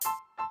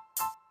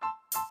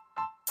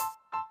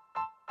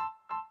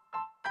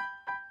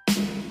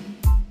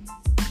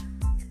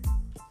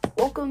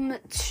welcome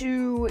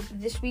to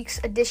this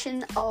week's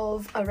edition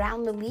of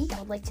Around the League. I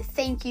would like to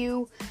thank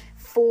you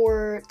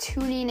for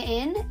tuning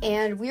in,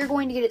 and we're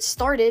going to get it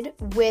started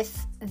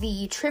with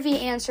the trivia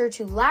answer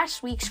to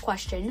last week's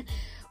question,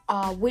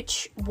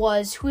 which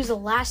was who's the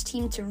last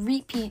team to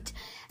repeat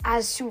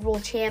as Super Bowl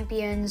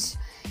champions,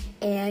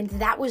 and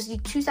that was the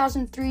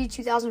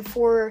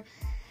 2003-2004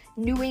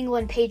 New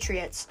England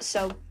Patriots.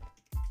 So,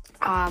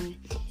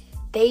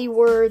 they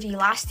were the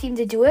last team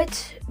to do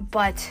it,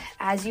 but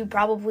as you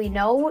probably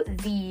know,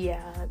 the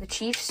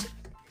Chiefs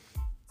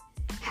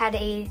had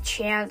a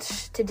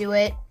chance to do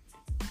it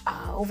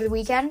over the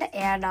weekend,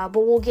 and but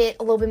we'll get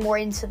a little bit more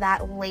into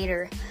that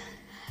later.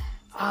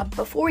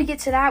 Before we get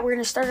to that, we're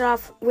going to start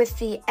off with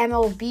the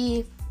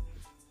MLB.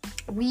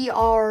 We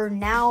are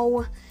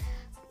now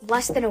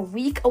less than a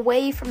week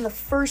away from the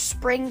first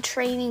spring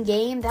training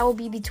game. That will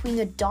be between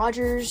the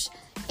Dodgers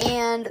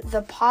and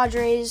the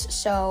Padres.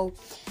 So,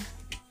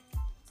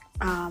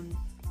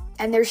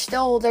 and there's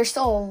still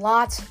a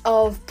lot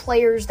of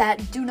players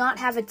that do not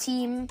have a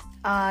team.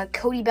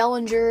 Cody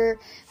Bellinger,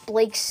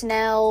 Blake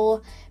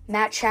Snell,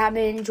 Matt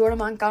Chapman, Jordan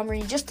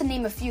Montgomery, just to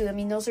name a few. I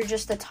mean, those are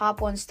just the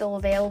top ones still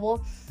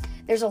available.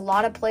 There's a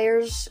lot of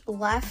players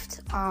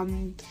left,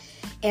 and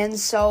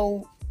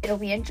so it'll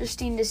be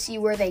interesting to see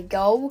where they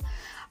go.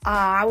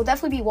 I will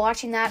definitely be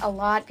watching that a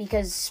lot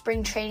because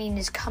spring training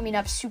is coming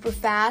up super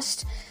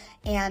fast,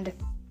 and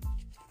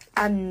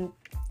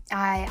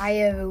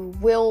I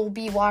will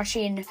be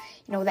watching,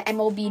 the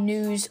MLB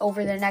news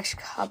over the next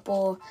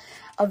couple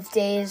of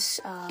days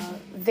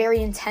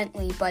very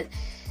intently. But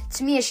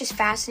to me, it's just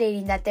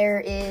fascinating that there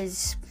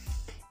is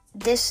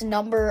this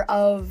number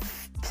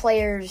of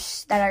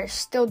players that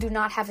still do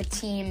not have a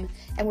team,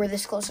 and we're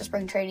this close to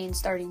spring training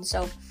starting.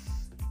 So,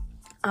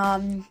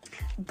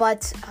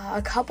 but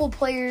a couple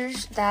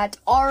players that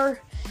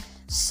are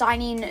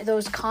signing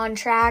those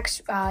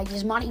contracts,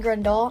 Yasmani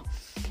Grandal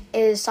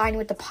is signed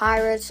with the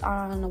Pirates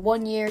on a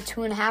 1-year,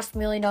 $2.5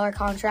 million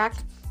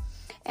contract.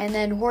 And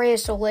then Jorge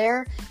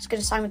Soler is going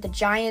to sign with the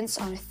Giants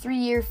on a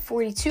 3-year,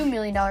 $42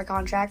 million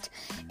contract.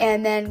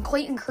 And then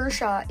Clayton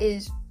Kershaw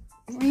is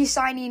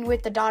re-signing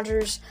with the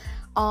Dodgers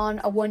on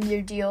a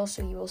 1-year deal,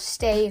 so he will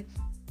stay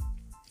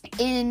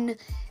in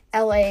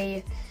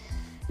LA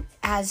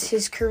as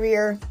his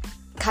career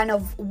kind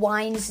of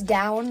winds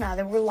down.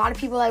 There were a lot of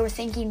people that were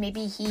thinking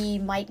maybe he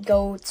might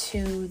go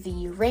to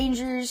the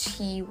Rangers.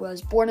 He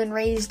was born and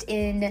raised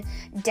in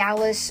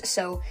Dallas,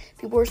 so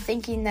people were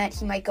thinking that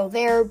he might go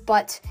there,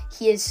 but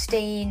he is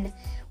staying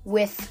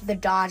with the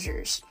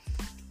Dodgers.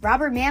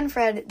 Robert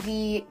Manfred,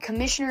 the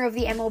commissioner of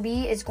the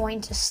MLB, is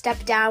going to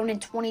step down in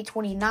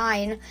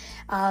 2029.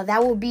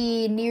 That will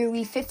be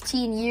nearly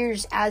 15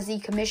 years as the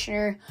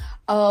commissioner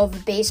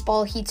of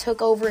baseball. He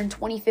took over in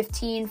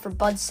 2015 for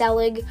Bud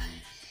Selig.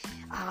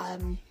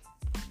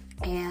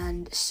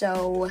 And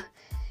so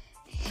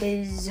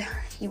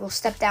he will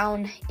step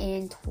down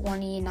in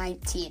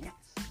 2019.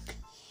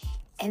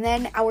 And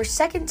then our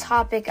second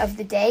topic of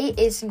the day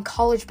is some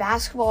college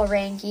basketball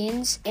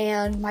rankings,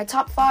 and my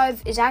top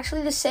 5 is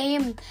actually the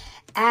same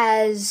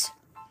as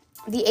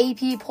the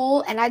AP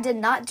poll, and I did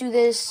not do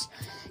this,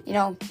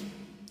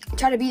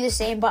 try to be the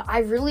same, but I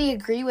really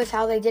agree with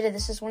how they did it.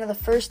 This is one of the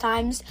first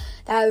times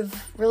that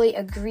I've really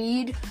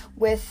agreed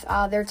with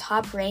their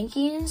top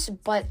rankings,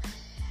 but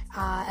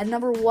at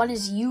number 1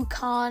 is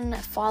UConn,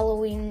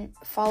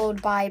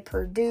 followed by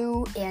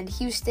Purdue and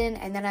Houston,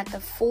 and then at the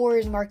 4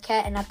 is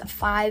Marquette, and at the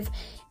 5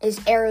 is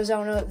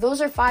Arizona.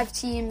 Those are 5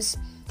 teams.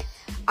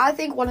 I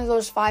think one of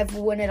those 5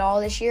 will win it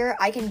all this year.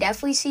 I can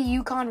definitely see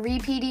UConn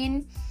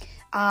repeating.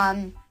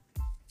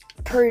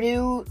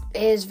 Purdue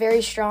is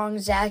very strong.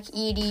 Zach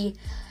Edey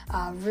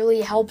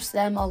really helps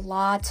them a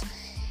lot.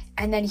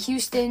 And then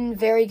Houston,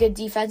 very good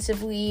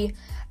defensively.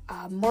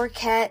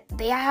 Marquette,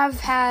 they have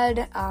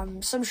had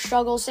some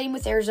struggles. Same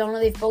with Arizona.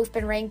 They've both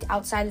been ranked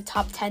outside the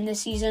top 10 this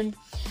season.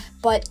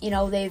 But,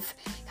 they've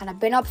kind of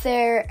been up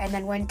there and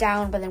then went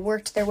down, but then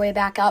worked their way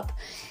back up.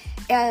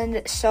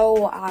 And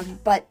so,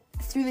 but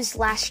through this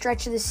last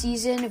stretch of the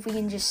season, if we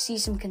can just see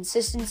some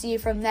consistency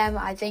from them,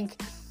 I think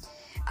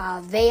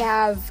they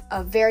have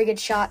a very good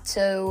shot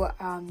to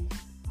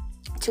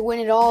win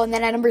it all. And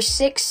then at number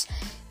 6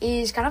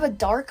 is kind of a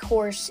dark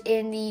horse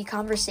in the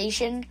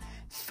conversation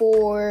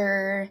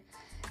for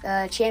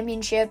the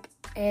championship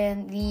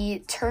and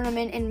the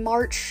tournament in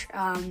March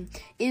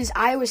is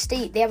Iowa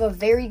State. They have a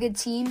very good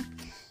team.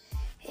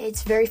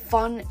 It's very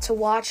fun to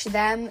watch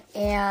them,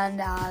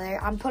 and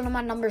I'm putting them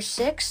on number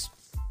 6.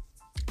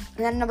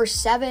 And then number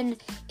 7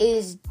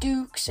 is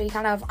Duke. So you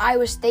kind of have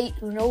Iowa State,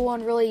 who no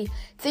one really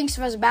thinks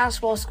of as a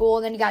basketball school,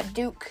 and then you got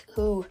Duke,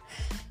 who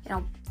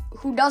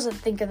doesn't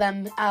think of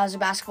them as a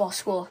basketball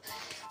school.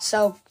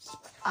 So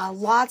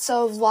lots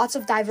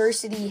of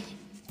diversity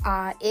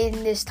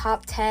in this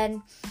top 10.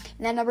 And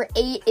then number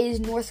 8 is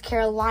North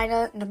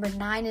Carolina, number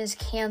 9 is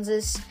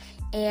Kansas,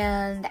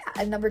 and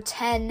number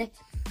 10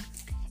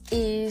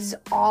 is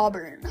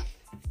Auburn.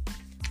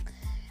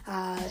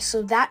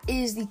 So that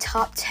is the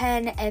top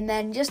 10, and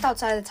then just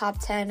outside of the top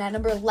 10, at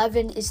number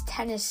 11 is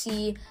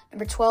Tennessee,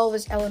 number 12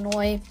 is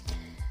Illinois,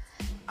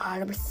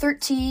 Number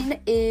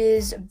 13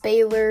 is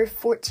Baylor,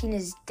 14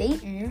 is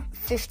Dayton,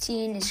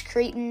 15 is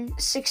Creighton,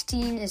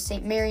 16 is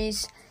St.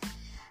 Mary's.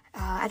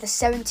 At the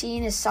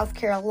 17 is South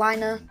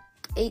Carolina,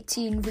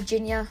 18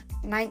 Virginia,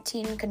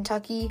 19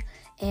 Kentucky,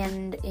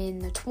 and in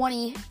the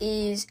 20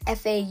 is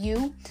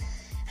FAU.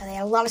 And they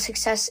had a lot of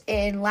success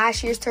in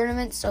last year's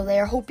tournament, so they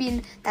are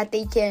hoping that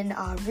they can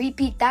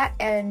repeat that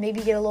and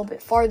maybe get a little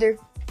bit farther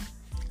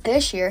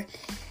this year.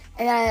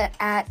 And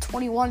at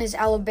 21 is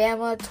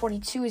Alabama,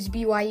 22 is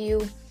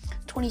BYU,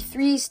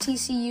 23 is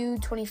TCU,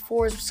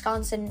 24 is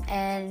Wisconsin,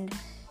 and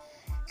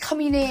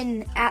coming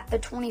in at the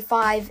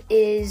 25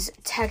 is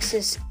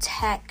Texas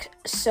Tech.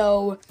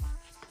 So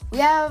we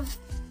have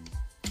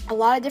a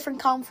lot of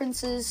different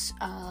conferences,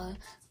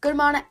 good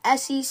amount of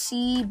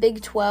SEC,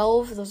 Big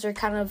 12. Those are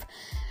kind of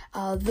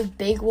the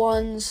big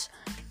ones.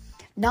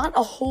 Not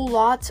a whole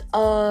lot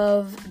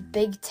of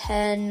Big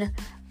 10.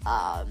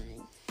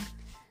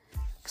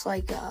 Looks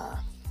like a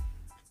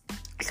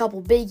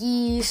couple Big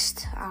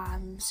East,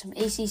 some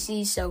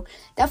ACC. So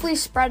definitely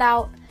spread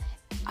out,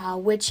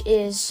 which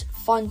is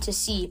fun to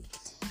see.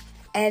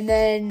 And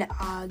then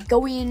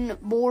going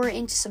more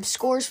into some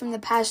scores from the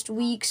past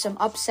week, some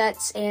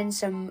upsets and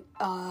some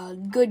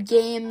good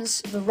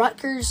games. The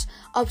Rutgers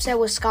upset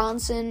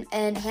Wisconsin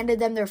and handed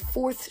them their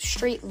fourth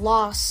straight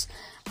loss.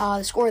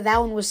 The score of that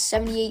one was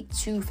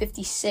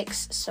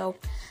 78-56. So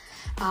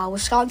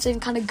Wisconsin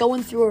kind of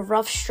going through a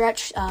rough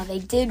stretch. They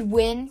did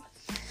win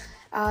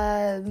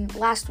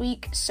last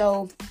week,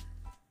 so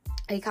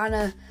they kind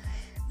of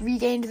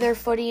regained their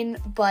footing,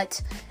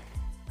 but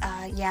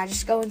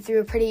just going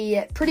through a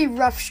pretty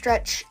rough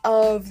stretch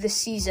of the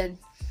season.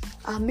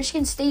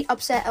 Michigan State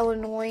upset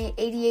Illinois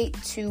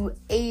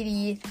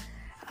 88-80.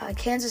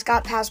 Kansas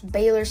got past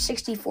Baylor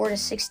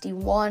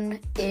 64-61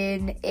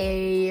 in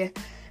a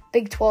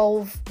Big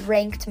 12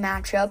 ranked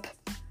matchup.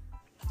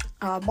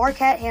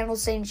 Marquette handled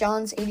St.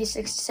 John's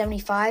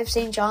 86-75.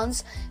 St.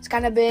 John's has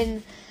kind of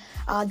been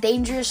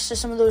dangerous to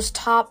some of those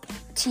top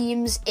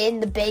teams in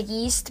the Big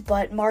East,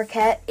 but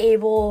Marquette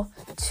able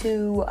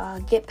to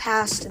get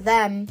past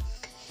them.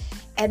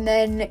 And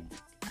then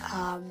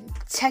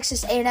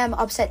Texas A&M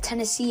upset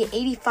Tennessee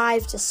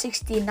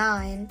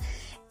 85-69,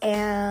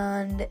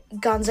 and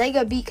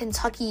Gonzaga beat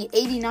Kentucky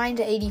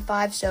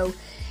 89-85. So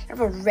kind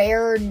of a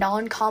rare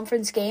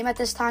non-conference game at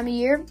this time of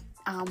year,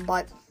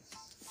 but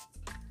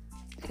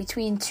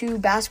between two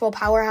basketball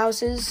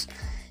powerhouses,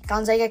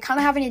 Gonzaga kind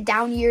of having a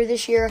down year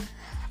this year.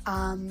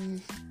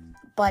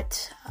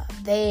 But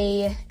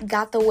they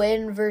got the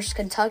win versus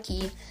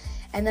Kentucky.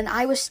 And then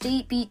Iowa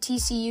State beat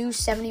TCU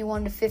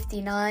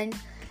 71-59.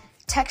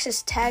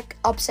 Texas Tech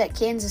upset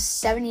Kansas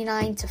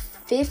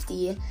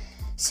 79-50.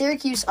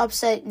 Syracuse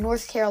upset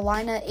North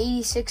Carolina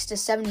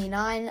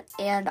 86-79.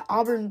 And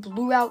Auburn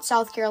blew out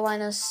South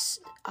Carolina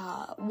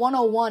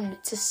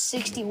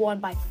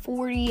 101-61 by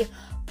 40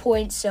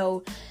 points.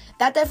 So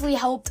that definitely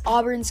helped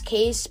Auburn's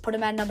case, put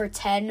them at number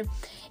 10.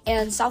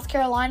 And South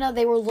Carolina,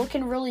 they were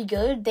looking really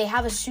good. They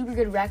have a super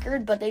good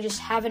record, but they just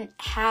haven't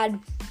had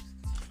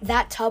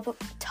that tough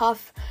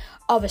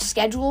of a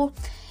schedule.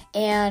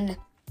 And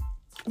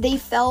they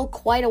fell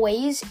quite a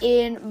ways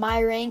in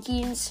my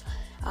rankings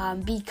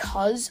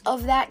because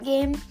of that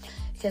game.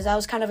 Because that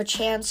was kind of a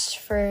chance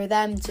for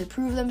them to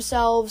prove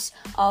themselves.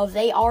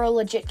 They are a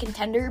legit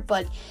contender,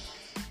 but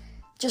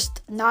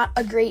just not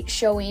a great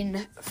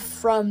showing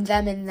from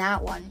them in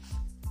that one.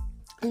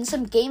 And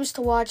some games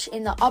to watch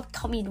in the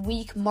upcoming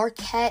week: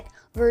 Marquette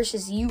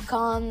versus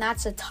UConn.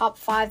 That's a top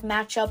 5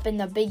 matchup in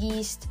the Big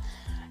East.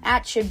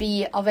 That should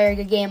be a very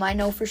good game. I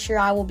know for sure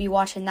I will be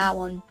watching that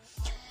one.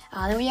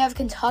 Then we have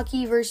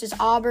Kentucky versus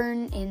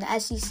Auburn in the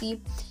SEC.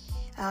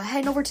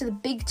 Heading over to the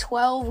Big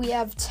 12, we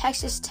have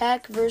Texas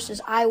Tech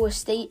versus Iowa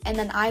State, and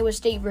then Iowa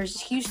State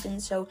versus Houston.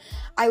 So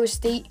Iowa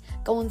State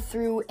going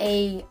through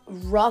a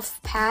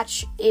rough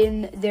patch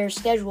in their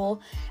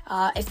schedule.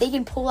 If they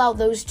can pull out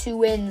those 2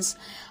 wins,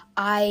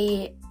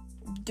 I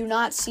do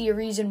not see a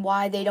reason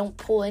why they don't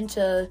pull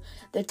into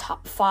the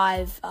top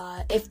 5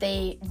 if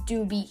they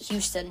do beat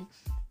Houston.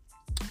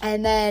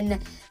 And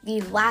then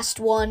the last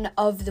one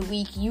of the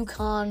week,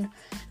 UConn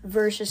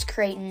versus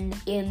Creighton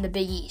in the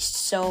Big East.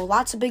 So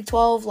lots of Big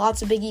 12,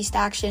 lots of Big East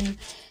action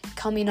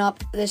coming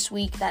up this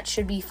week. That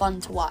should be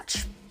fun to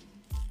watch.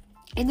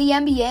 In the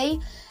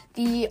NBA,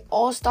 the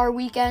All-Star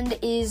Weekend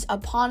is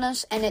upon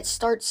us, and it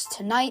starts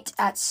tonight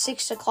at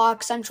 6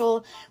 o'clock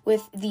Central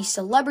with the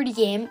Celebrity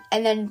Game.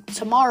 And then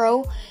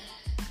tomorrow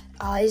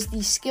is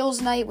the Skills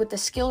Night with the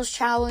Skills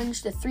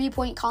Challenge, the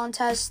 3-point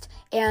contest,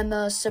 and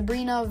the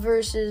Sabrina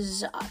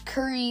versus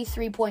Curry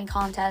 3-point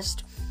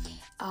contest.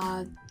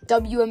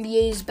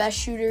 WNBA's best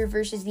shooter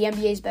versus the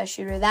NBA's best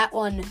shooter. That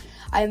one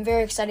I am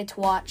very excited to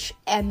watch.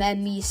 And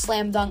then the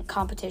slam dunk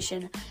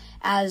competition,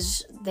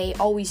 as they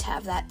always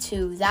have that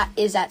too. That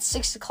is at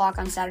 6 o'clock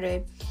on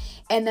Saturday.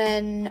 And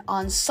then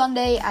on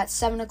Sunday at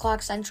 7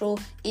 o'clock Central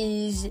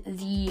is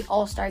the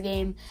All-Star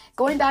Game.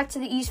 Going back to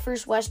the East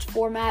versus West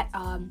format,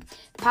 the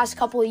past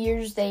couple of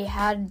years they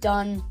had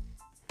done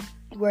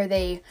where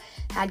they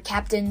had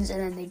captains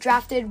and then they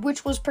drafted,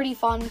 which was pretty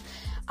fun.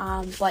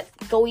 but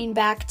going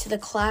back to the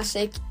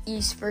classic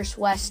East versus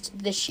West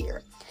this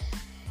year.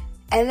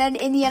 And then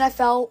in the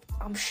NFL,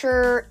 I'm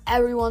sure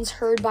everyone's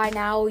heard by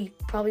now. You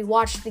probably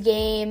watched the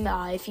game.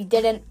 If you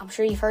didn't, I'm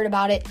sure you've heard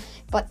about it.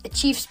 But the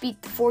Chiefs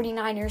beat the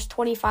 49ers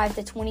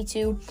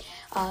 25-22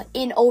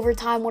 in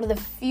overtime. One of the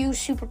few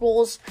Super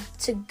Bowls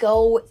to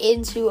go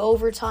into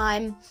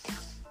overtime.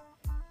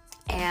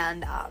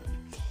 And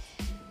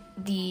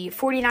the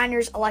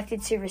 49ers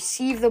elected to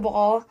receive the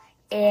ball.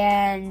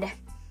 And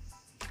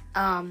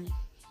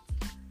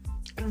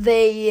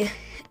they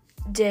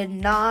did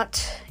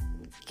not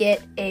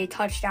get a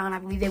touchdown. I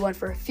believe they went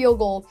for a field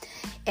goal,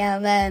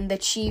 and then the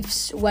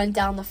Chiefs went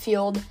down the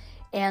field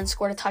and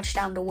scored a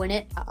touchdown to win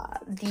it.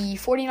 The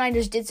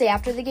 49ers did say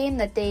after the game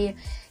that they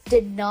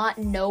did not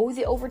know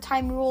the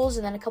overtime rules,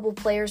 and then a couple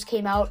players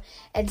came out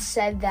and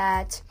said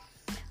that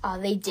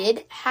they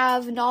did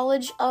have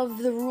knowledge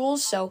of the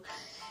rules, so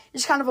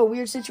it's kind of a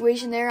weird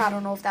situation there. I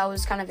don't know if that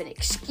was kind of an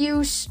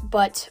excuse,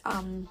 but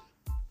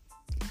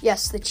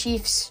yes, the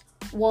Chiefs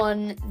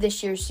won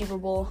this year's Super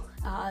Bowl.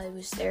 It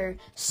was their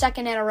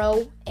second in a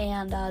row,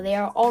 and they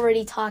are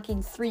already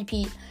talking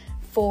three-peat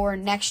for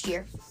next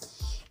year.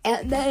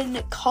 And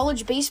then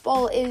college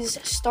baseball is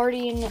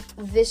starting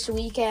this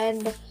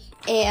weekend,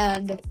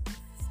 and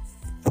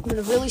I'm going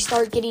to really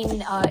start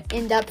getting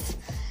in-depth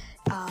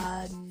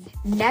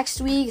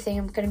next week. I think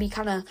I'm going to be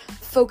kind of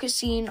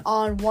focusing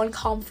on one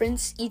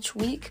conference each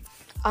week.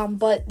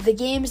 But the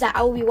games that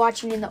I will be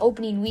watching in the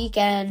opening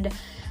weekend,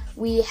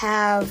 we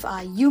have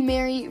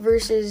UMary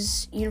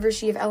versus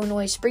University of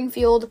Illinois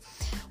Springfield,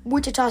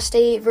 Wichita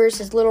State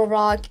versus Little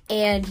Rock,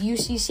 and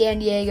UC San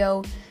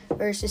Diego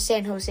versus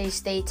San Jose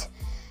State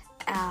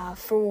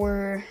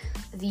for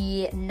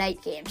the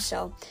night game.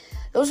 So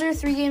those are the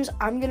three games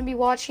I'm going to be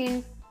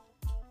watching.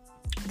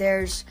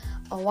 There's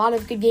a lot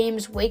of good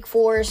games. Wake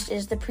Forest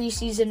is the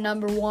preseason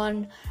number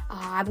 1.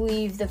 I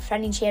believe the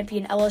defending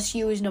champion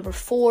LSU is number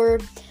 4.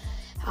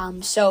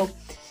 So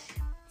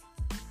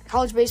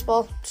college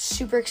baseball,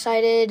 super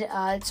excited.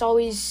 It's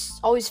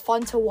always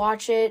fun to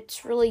watch it.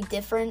 It's really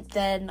different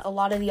than a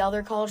lot of the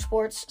other college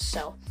sports.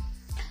 So,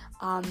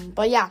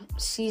 but yeah,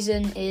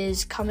 season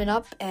is coming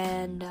up,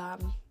 and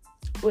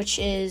which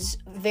is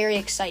very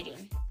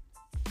exciting.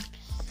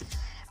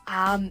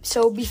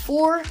 So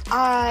before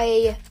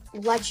I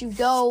let you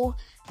go,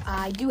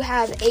 I do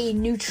have a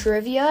new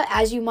trivia.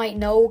 As you might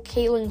know,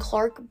 Caitlin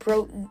Clark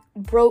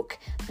broke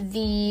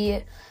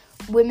the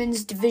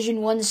Women's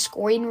Division I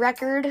scoring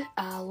record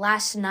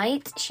last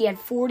night. She had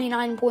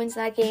 49 points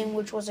in that game,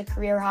 which was a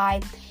career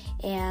high,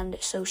 and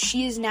so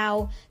she is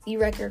now the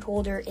record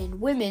holder in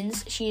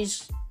women's. She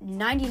is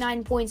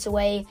 99 points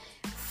away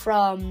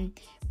from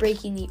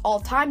breaking the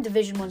all-time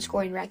Division I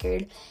scoring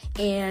record.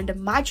 And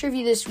my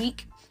trivia this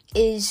week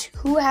is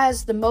who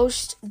has the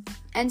most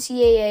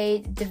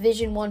NCAA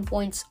Division I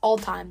points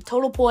all-time.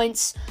 Total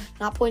points,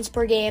 not points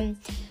per game.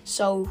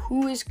 So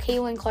who is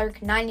Caitlin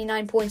Clark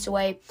 99 points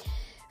away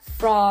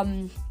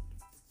from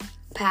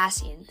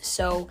passing?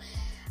 So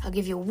I'll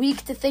give you a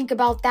week to think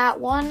about that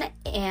one,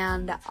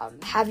 and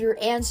have your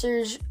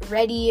answers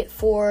ready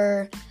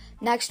for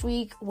next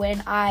week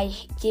when I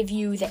give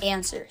you the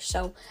answer.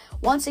 So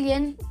once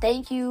again,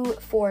 thank you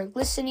for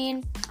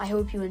listening. I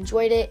hope you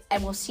enjoyed it,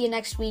 and we'll see you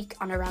next week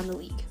on Around the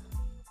League.